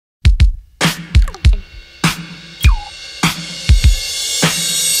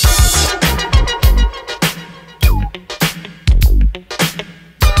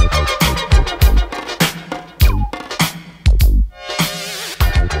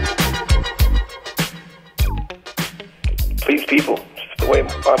please people. It's the way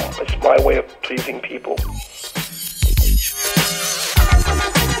it's my way of pleasing people.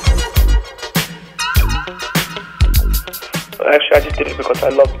 Actually, I just did it because I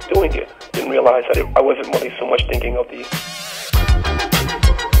loved doing it. Didn't realize that I wasn't really so much thinking of the.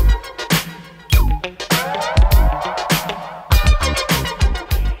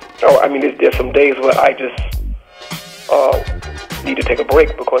 Oh, I mean, there's some days where I just need to take a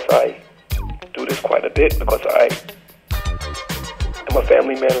break because I do this quite a bit because I am a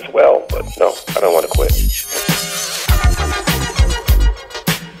family man as well. But no, I don't want to quit.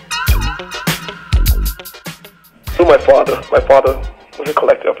 So my father was a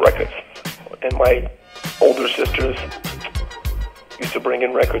collector of records, and my older sisters used to bring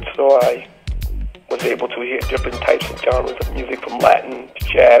in records, so I was able to hear different types of genres of music, from Latin,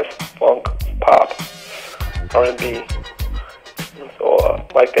 jazz, funk, pop, R&B. So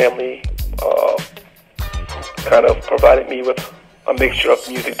my family kind of provided me with a mixture of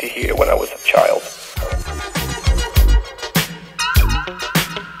music to hear when I was a child.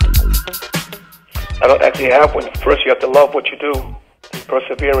 I don't actually have one. First, you have to love what you do. And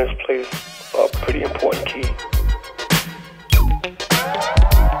perseverance plays a pretty important key.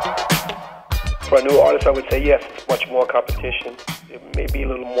 For a new artist, I would say yes, it's much more competition. It may be a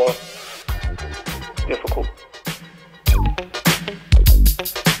little more difficult.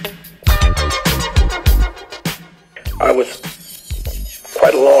 I was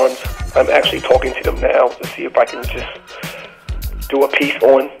quite alarmed. I'm actually talking to them now to see if I can just do a piece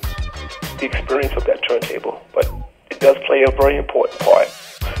on the experience of that turntable. But it does play a very important part.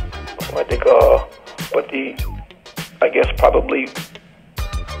 I think, I guess probably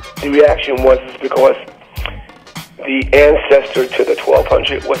the reaction was because the ancestor to the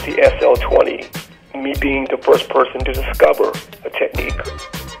 1200 was the SL20. Me being the first person to discover a technique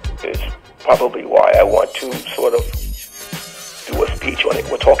is probably why I want to sort of do a speech on it.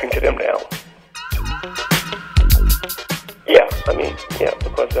 We're talking to them now. Yeah, I mean, yeah,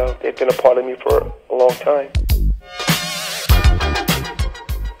 because they've been a part of me for a long time.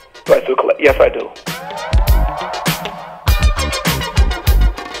 Do I still collect? Yes, I do.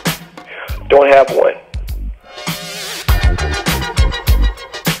 Don't have one.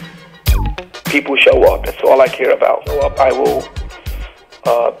 People show up. That's all I care about. Show up, I will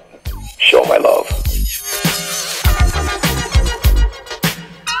show my love.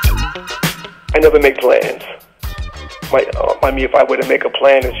 I never make plans. I mean, if I were to make a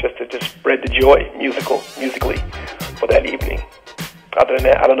plan, it's just to just spread the joy musically for that evening. Other than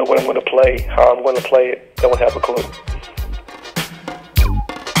that, I don't know what I'm going to play, how I'm going to play it. Don't have a clue.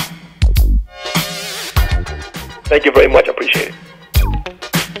 Thank you very much. I appreciate it.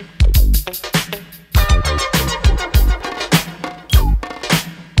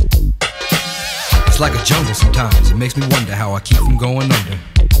 It's like a jungle sometimes. It makes me wonder how I keep from going under.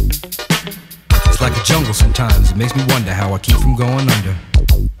 It's like a jungle sometimes. It makes me wonder how I keep from going under.